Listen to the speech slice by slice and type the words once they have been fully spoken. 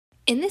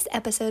In this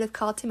episode of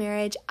Call to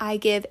Marriage, I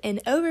give an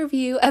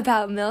overview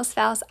about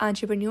MilSpouse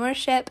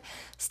entrepreneurship,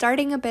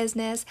 starting a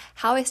business,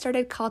 how I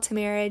started Call to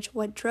Marriage,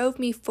 what drove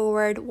me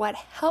forward, what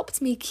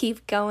helped me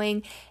keep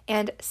going,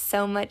 and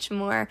so much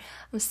more.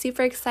 I'm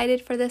super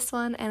excited for this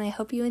one, and I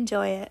hope you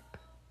enjoy it.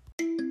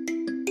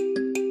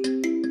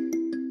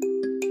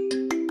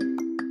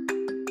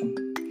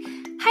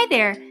 Hi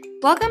there.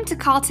 Welcome to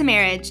Call to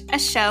Marriage, a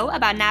show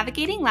about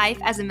navigating life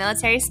as a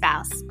military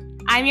spouse.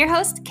 I'm your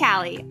host,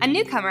 Callie, a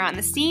newcomer on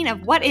the scene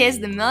of what is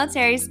the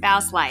military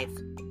spouse life.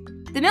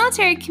 The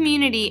military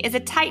community is a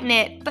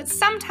tight-knit, but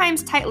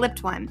sometimes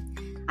tight-lipped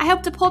one. I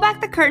hope to pull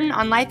back the curtain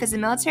on life as a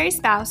military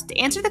spouse to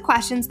answer the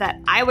questions that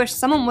I wish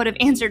someone would have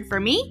answered for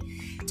me,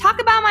 talk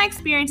about my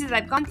experiences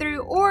I've gone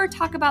through, or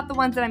talk about the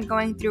ones that I'm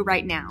going through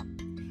right now.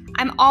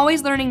 I'm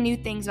always learning new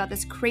things about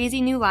this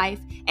crazy new life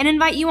and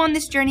invite you on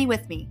this journey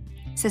with me.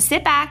 So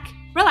sit back,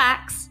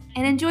 relax,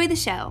 and enjoy the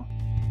show.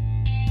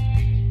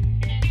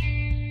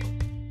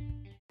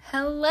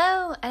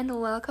 Hello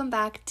and welcome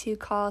back to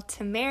Call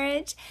to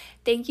Marriage.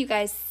 Thank you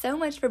guys so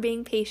much for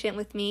being patient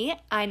with me.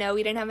 I know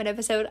we didn't have an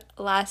episode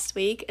last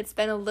week. It's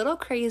been a little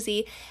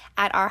crazy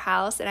at our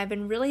house and I've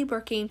been really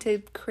working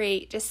to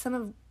create just some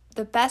of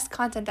the best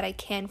content that I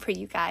can for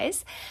you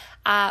guys.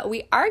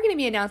 We are going to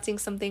be announcing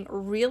something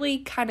really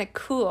kind of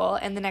cool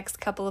in the next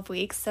couple of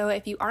weeks. So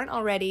if you aren't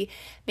already,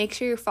 make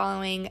sure you're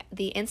following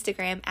the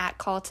Instagram at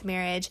Call to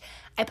Marriage.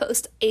 I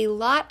post a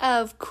lot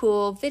of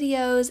cool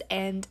videos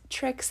and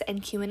tricks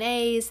and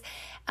Q&As,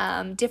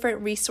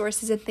 different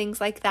resources and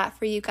things like that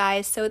for you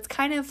guys. So it's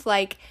kind of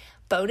like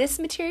bonus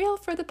material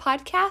for the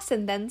podcast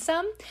and then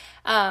some.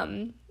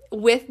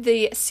 With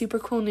the super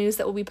cool news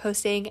that we'll be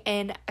posting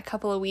in a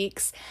couple of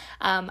weeks,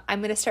 I'm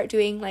going to start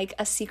doing like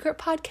a secret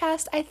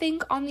podcast, I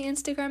think, on the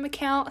Instagram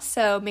account.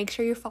 So make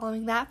sure you're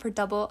following that for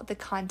double the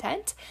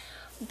content.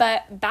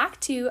 But back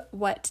to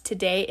what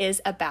today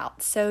is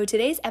about. So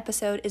today's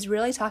episode is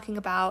really talking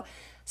about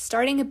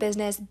starting a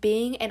business,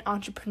 being an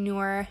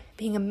entrepreneur,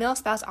 being a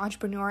MilSpouse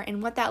entrepreneur,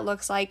 and what that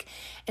looks like,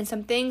 and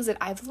some things that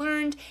I've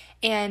learned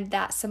and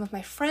that some of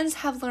my friends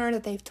have learned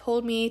that they've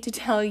told me to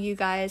tell you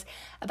guys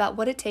about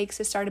what it takes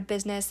to start a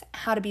business,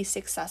 how to be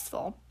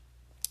successful.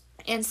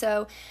 And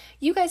so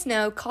you guys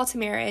know Call to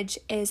Marriage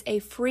is a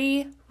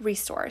free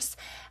resource.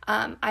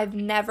 I've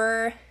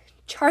never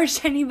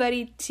charged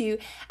anybody to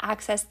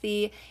access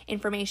the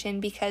information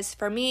because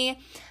for me,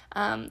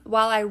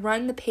 while I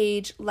run the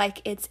page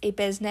like it's a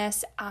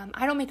business,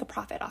 I don't make a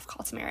profit off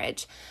Call to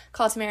Marriage.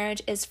 Call to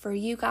Marriage is for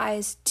you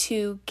guys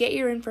to get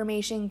your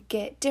information,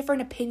 get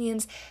different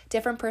opinions,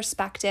 different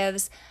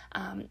perspectives,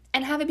 and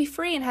have it be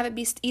free and have it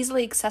be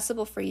easily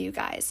accessible for you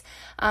guys.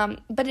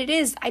 But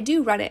I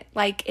do run it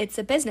like it's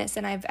a business,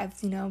 and I've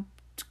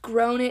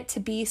grown it to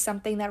be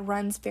something that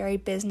runs very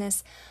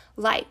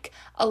business-like.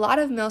 A lot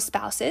of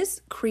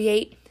MilSpouses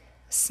create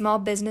small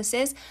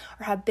businesses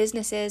or have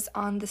businesses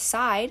on the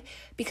side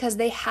because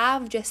they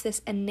have just this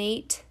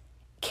innate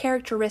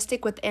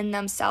characteristic within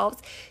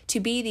themselves to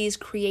be these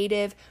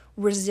creative,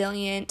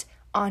 resilient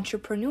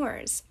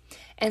entrepreneurs.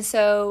 And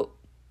so,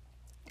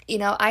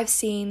 I've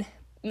seen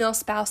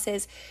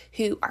MilSpouses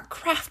who are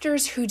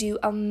crafters, who do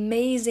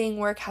amazing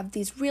work, have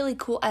these really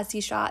cool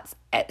Etsy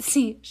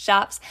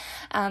shops.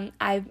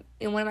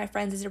 One of my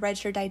friends is a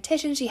registered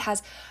dietitian. She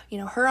has,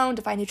 her own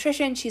Define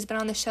Nutrition. She's been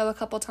on the show a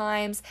couple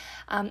times.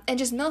 And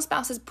just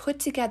MilSpouses put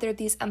together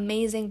these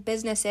amazing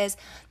businesses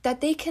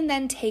that they can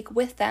then take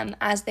with them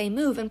as they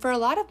move. And for a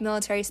lot of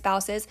military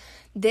spouses,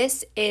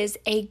 this is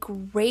a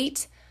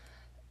great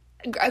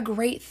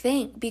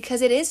thing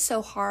because it is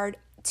so hard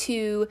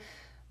to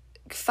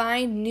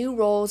find new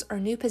roles or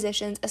new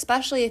positions,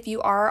 especially if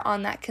you are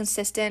on that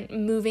consistent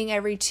moving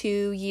every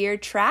 2-year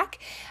track,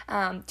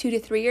 2 to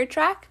 3 year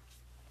track.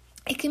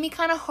 It can be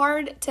kind of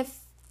hard to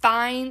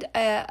find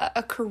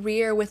a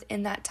career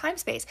within that time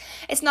space.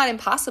 It's not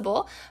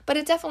impossible, but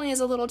it definitely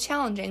is a little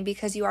challenging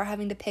because you are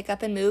having to pick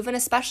up and move, and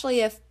especially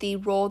if the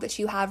role that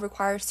you have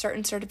requires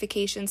certain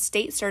certifications,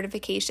 state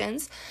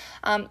certifications,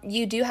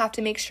 you do have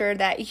to make sure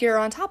that you're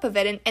on top of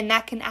it, and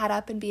that can add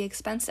up and be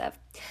expensive.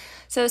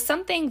 So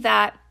something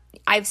that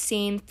I've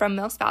seen from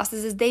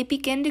MilSpouses is they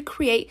begin to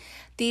create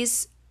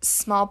these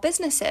small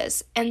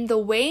businesses. And the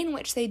way in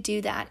which they do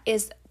that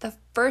is the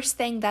first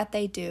thing that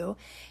they do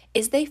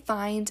is they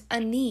find a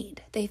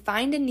need. They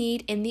find a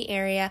need in the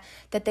area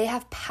that they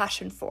have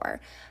passion for.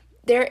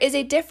 There is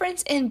a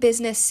difference in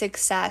business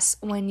success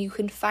when you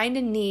can find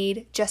a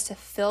need just to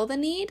fill the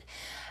need,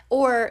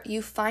 or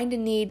you find a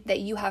need that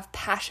you have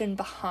passion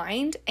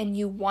behind and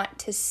you want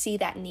to see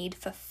that need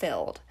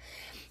fulfilled.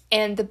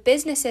 And the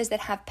businesses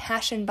that have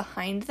passion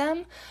behind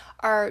them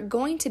are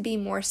going to be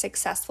more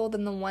successful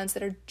than the ones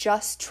that are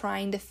just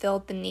trying to fill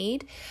the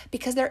need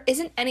because there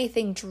isn't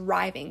anything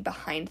driving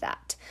behind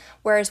that.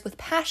 Whereas with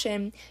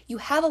passion, you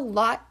have a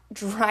lot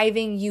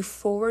driving you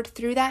forward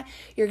through that.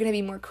 You're going to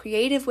be more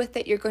creative with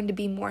it. You're going to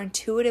be more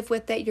intuitive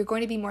with it. You're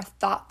going to be more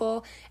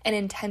thoughtful and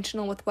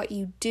intentional with what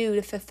you do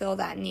to fulfill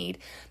that need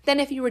than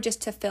if you were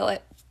just to fill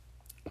it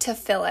to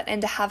fill it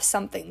and to have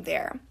something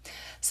there.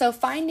 So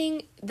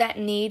finding that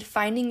need,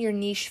 finding your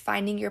niche,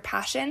 finding your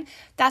passion,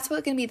 that's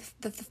what's going to be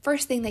the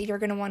first thing that you're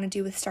going to want to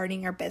do with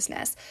starting your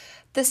business.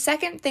 The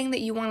second thing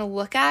that you want to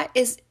look at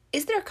is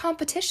there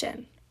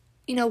competition?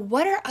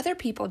 What are other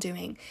people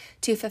doing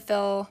to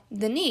fulfill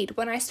the need?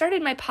 When I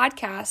started my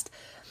podcast,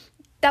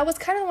 that was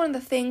kind of one of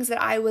the things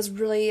that I was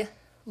really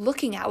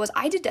looking at. Was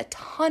I did a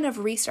ton of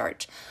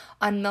research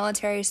on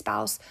military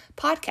spouse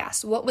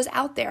podcasts. What was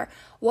out there?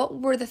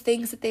 What were the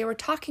things that they were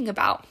talking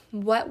about?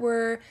 What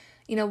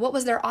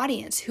was their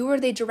audience? Who are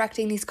they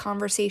directing these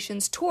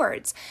conversations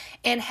towards?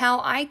 And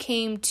how I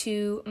came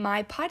to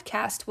my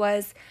podcast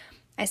was,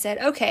 I said,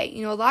 okay,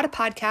 a lot of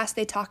podcasts,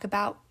 they talk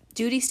about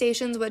duty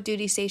stations, what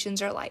duty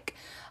stations are like.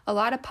 A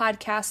lot of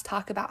podcasts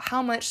talk about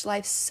how much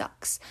life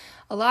sucks.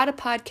 A lot of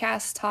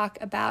podcasts talk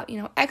about,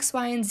 X,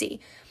 Y, and Z.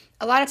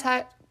 A lot of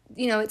time,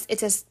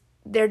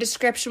 their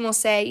description will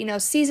say,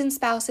 seasoned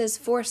spouses,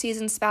 4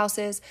 seasoned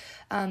spouses,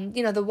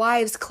 the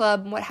wives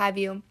club, what have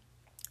you.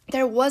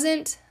 There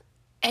wasn't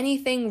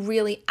anything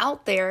really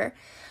out there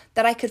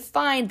that I could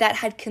find that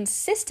had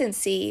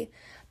consistency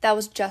that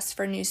was just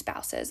for new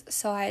spouses.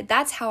 So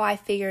that's how I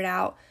figured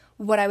out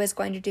what I was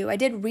going to do. I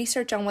did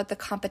research on what the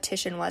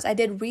competition was. I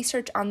did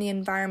research on the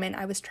environment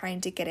I was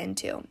trying to get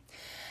into.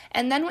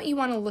 And then what you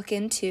want to look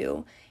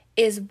into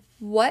is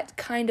what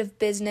kind of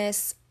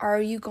business are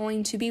you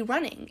going to be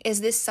running? Is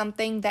this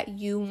something that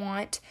you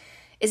want?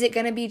 Is it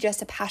going to be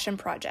just a passion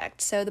project?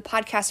 So the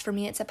podcast for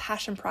me, it's a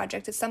passion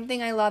project. It's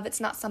something I love.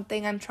 It's not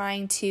something I'm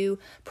trying to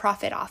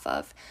profit off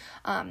of.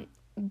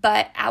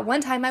 But at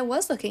one time I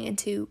was looking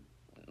into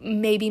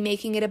maybe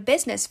making it a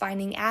business,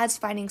 finding ads,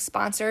 finding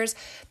sponsors,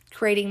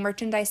 creating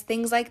merchandise,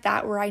 things like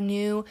that, where I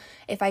knew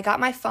if I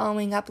got my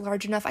following up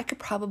large enough, I could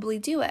probably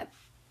do it.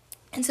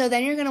 And so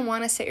then you're going to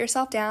want to sit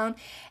yourself down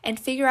and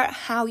figure out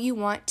how you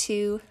want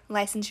to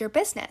license your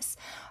business.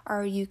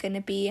 Are you going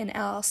to be an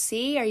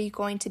LLC? Are you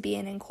going to be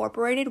an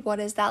incorporated? What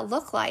does that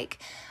look like?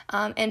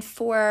 And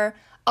for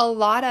a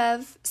lot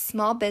of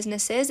small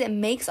businesses, it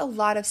makes a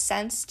lot of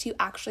sense to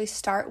actually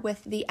start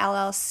with the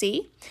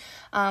LLC.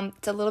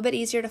 It's a little bit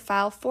easier to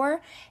file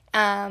for.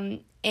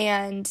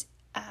 It's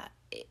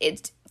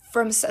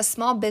from a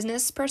small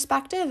business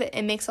perspective,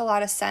 it makes a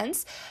lot of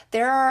sense.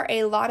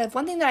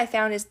 One thing that I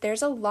found is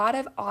there's a lot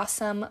of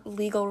awesome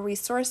legal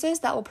resources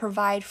that will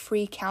provide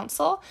free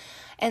counsel.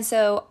 And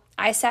so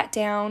I sat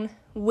down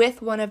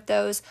with one of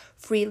those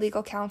free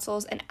legal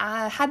counsels and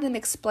I had them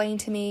explain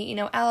to me,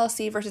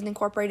 LLC versus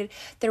incorporated,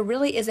 there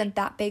really isn't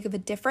that big of a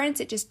difference.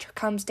 It just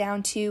comes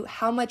down to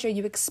how much are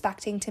you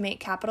expecting to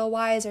make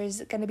capital-wise, or is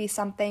it going to be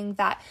something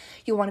that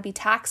you want to be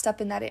taxed up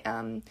in that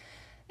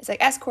it's like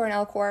S Corp and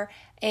L Corp.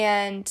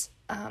 And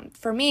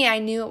for me, I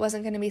knew it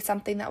wasn't going to be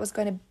something that was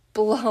going to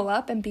blow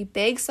up and be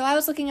big. So I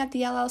was looking at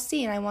the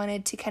LLC and I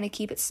wanted to kind of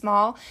keep it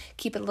small,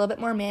 keep it a little bit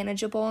more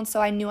manageable. And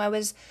so I knew I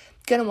was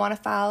going to want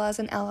to file as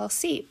an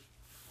LLC.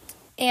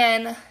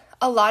 And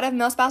a lot of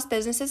milspouse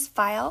businesses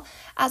file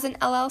as an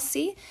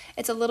LLC.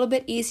 It's a little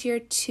bit easier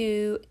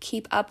to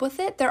keep up with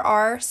it. There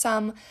are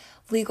some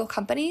legal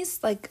companies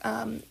like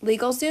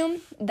LegalZoom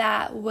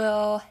that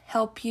will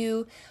help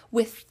you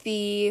with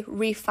the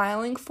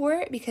refiling for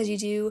it, because you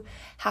do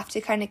have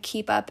to kind of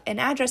keep up an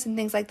address and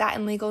things like that,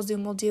 and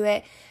LegalZoom will do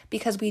it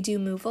because we do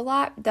move a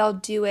lot. They'll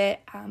do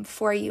it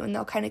for you, and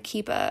they'll kind of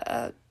keep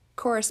a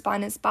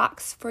correspondence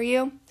box for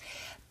you.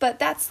 But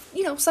that's,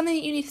 something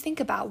that you need to think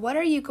about.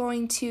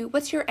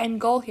 What's your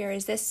end goal here?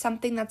 Is this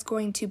something that's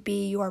going to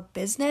be your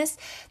business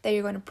that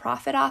you're going to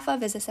profit off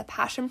of? Is this a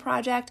passion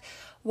project?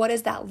 What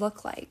does that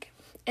look like?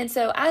 And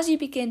so as you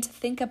begin to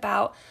think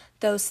about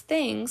those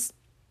things,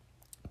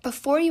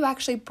 before you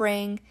actually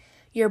bring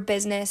your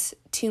business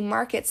to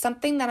market,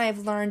 something that I've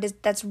learned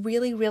that's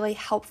really, really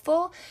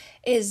helpful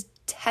is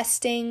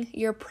testing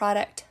your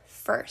product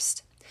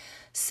first.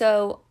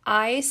 So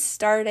I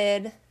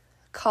started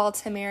Call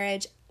to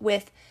Marriage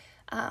with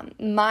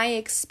my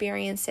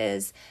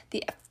experiences.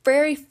 The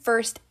very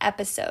first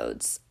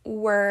episodes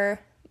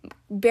were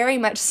very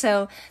much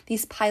so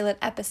these pilot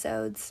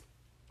episodes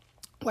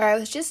where I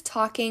was just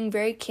talking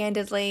very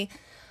candidly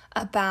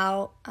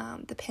about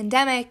the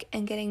pandemic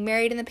and getting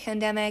married in the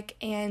pandemic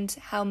and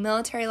how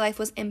military life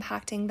was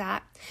impacting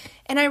that.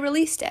 And I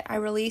released it. I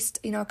released,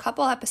 a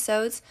couple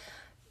episodes,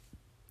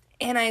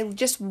 and I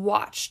just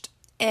watched,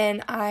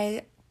 and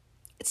I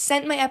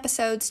sent my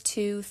episodes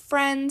to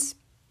friends,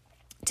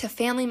 to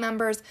family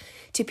members,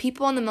 to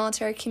people in the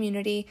military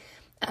community,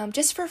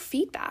 just for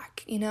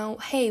feedback.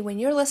 Hey, when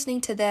you're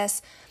listening to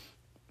this,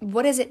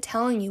 what is it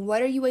telling you?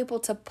 What are you able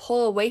to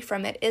pull away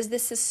from it? Is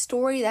this a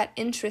story that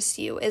interests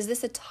you? Is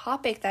this a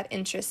topic that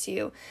interests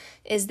you?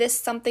 Is this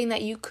something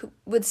that you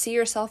would see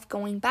yourself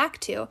going back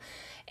to?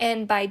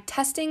 And by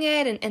testing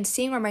it and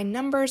seeing where my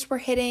numbers were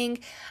hitting,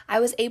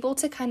 I was able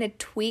to kind of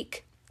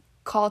tweak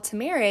Call to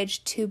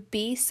Marriage to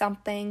be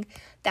something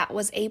that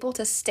was able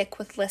to stick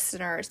with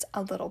listeners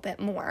a little bit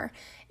more.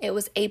 It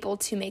was able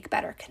to make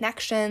better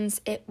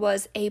connections. It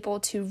was able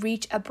to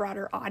reach a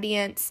broader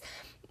audience.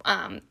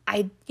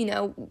 I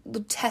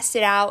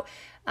tested out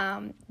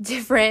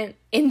different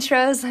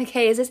intros, like,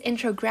 hey, is this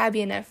intro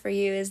grabby enough for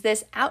you? Is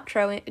this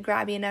outro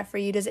grabby enough for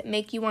you? Does it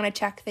make you want to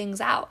check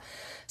things out?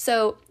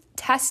 So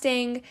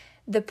testing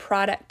the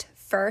product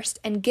first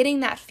and getting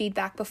that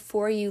feedback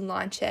before you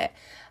launch it.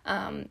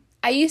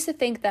 I used to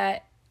think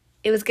that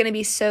it was going to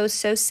be so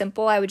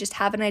simple. I would just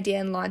have an idea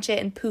and launch it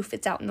and poof,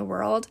 it's out in the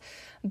world.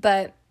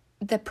 But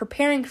the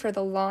preparing for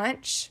the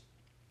launch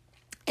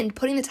and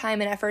putting the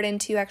time and effort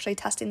into actually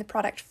testing the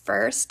product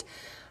first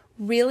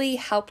really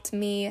helped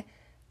me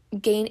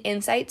gain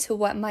insight to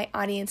what my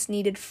audience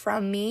needed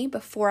from me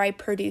before I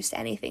produced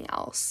anything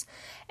else.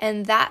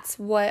 And that's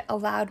what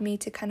allowed me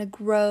to kind of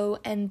grow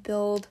and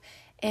build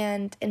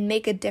and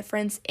make a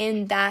difference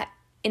in that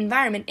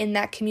environment, in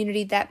that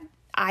community that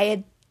I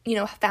had,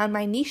 found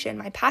my niche and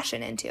my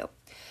passion into.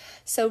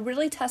 So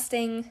really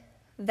testing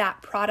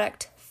that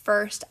product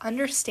first,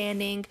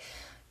 understanding,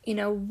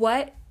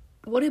 what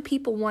do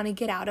people want to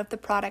get out of the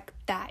product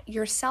that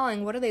you're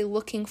selling? What are they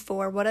looking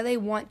for? What do they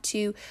want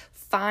to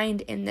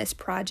find in this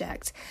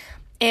project?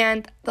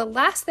 And the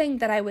last thing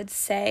that I would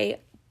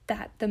say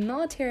that the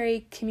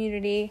military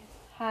community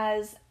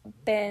has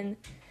been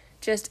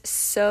just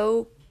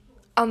so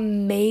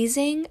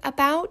amazing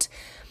about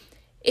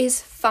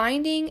is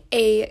finding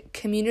a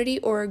community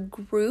or a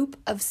group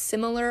of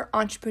similar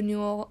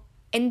entrepreneurial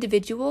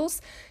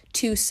individuals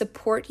to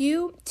support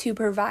you, to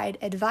provide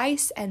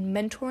advice and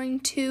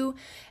mentoring to,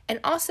 and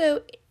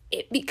also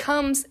it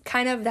becomes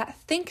kind of that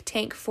think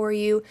tank for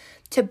you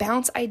to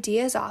bounce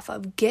ideas off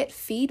of, get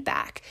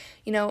feedback.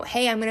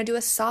 Hey, I'm going to do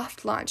a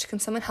soft launch. Can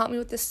someone help me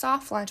with this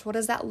soft launch? What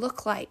does that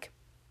look like?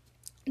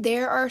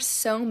 There are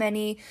so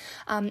many.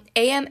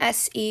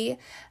 AMSE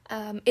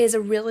is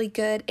a really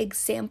good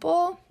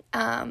example.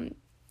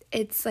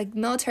 It's like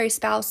Military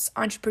Spouse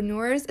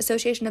Entrepreneurs,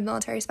 Association of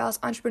Military Spouse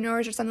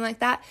Entrepreneurs or something like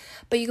that.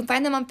 But you can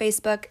find them on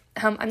Facebook.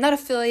 I'm not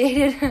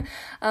affiliated,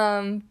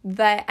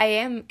 but I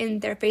am in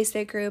their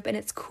Facebook group, and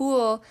it's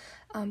cool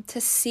to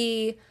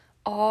see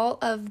all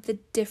of the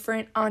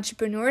different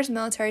entrepreneurs,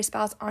 military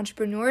spouse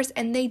entrepreneurs,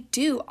 and they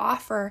do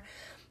offer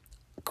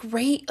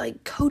great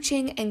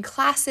coaching and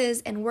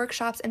classes and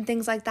workshops and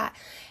things like that.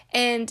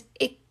 And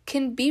it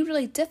can be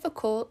really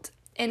difficult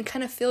and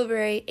kind of feel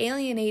very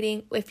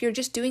alienating if you're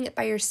just doing it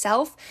by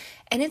yourself.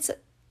 And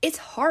it's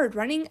hard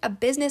running a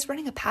business,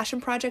 running a passion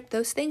project.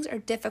 Those things are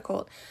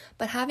difficult.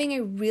 But having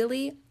a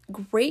really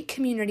great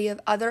community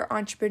of other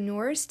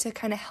entrepreneurs to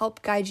kind of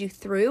help guide you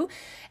through,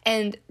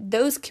 and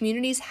those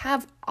communities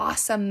have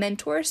awesome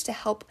mentors to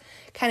help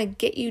kind of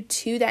get you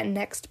to that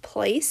next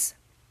place,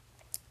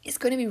 is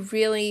going to be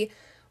really,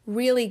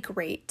 really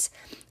great.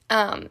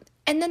 And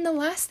then the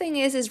last thing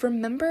is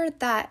remember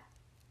that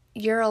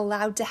you're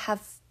allowed to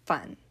have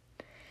fun.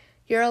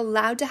 You're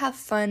allowed to have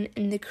fun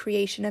in the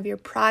creation of your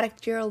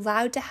product. You're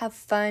allowed to have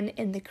fun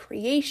in the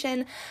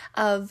creation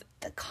of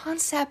the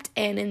concept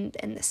and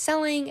in the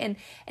selling and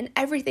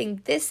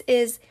everything. This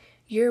is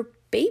your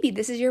baby.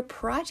 This is your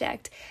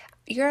project.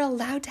 You're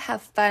allowed to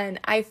have fun.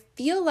 I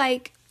feel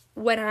like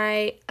when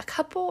a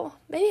couple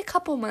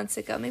months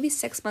ago, maybe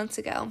 6 months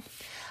ago,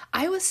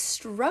 I was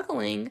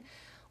struggling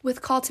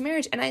with Call to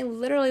Marriage, and I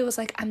literally was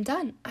like, I'm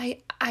done.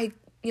 I'm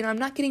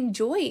not getting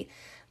joy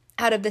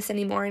out of this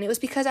anymore. And it was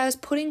because I was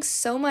putting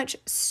so much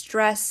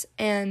stress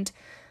and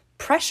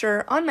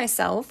pressure on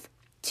myself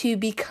to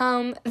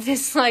become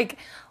this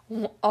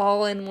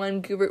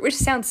all-in-one guru, which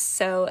sounds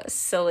so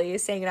silly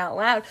saying it out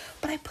loud,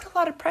 but I put a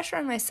lot of pressure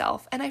on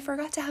myself and I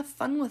forgot to have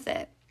fun with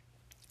it.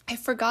 I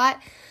forgot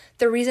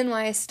the reason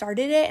why I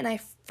started it, and I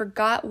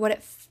forgot what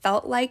it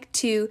felt like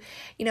to,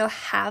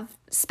 have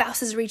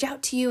spouses reach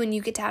out to you and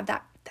you get to have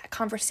that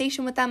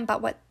conversation with them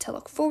about what to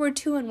look forward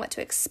to and what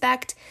to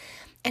expect.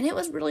 And it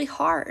was really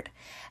hard.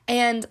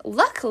 And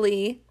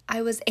luckily,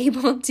 I was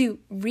able to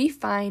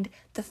refine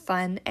the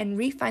fun and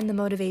refine the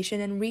motivation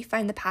and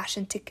refine the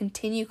passion to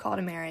continue Call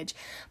to Marriage.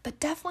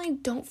 But definitely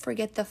don't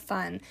forget the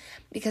fun,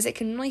 because it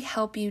can really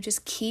help you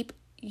just keep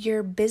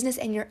your business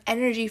and your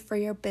energy for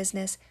your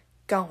business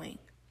going.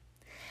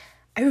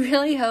 I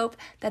really hope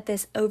that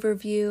this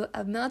overview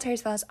of military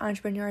spouse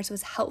entrepreneurs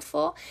was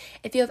helpful.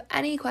 If you have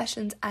any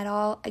questions at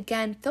all,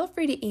 again, feel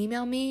free to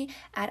email me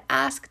at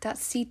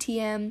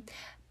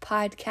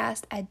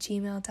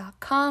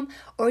ask.ctmpodcast@gmail.com,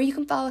 or you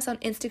can follow us on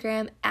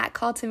Instagram at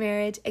Call to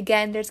Marriage.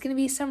 Again, there's going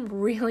to be some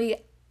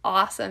really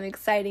awesome,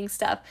 exciting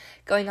stuff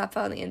going up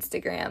on the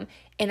Instagram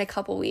in a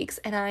couple weeks,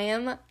 and I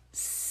am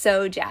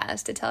so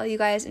jazzed to tell you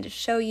guys and to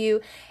show you.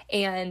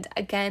 And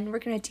again, we're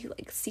going to do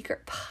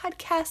secret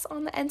podcasts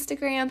on the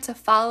Instagram to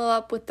follow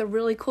up with the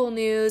really cool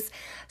news.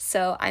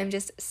 So I'm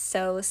just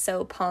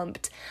so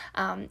pumped.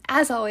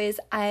 As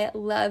always, I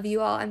love you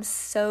all. I'm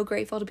so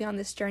grateful to be on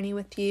this journey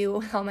with you,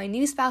 with all my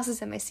new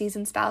spouses and my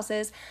seasoned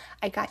spouses.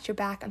 I got your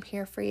back. I'm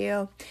here for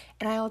you.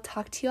 And I will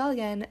talk to you all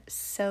again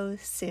so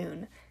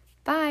soon.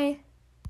 Bye.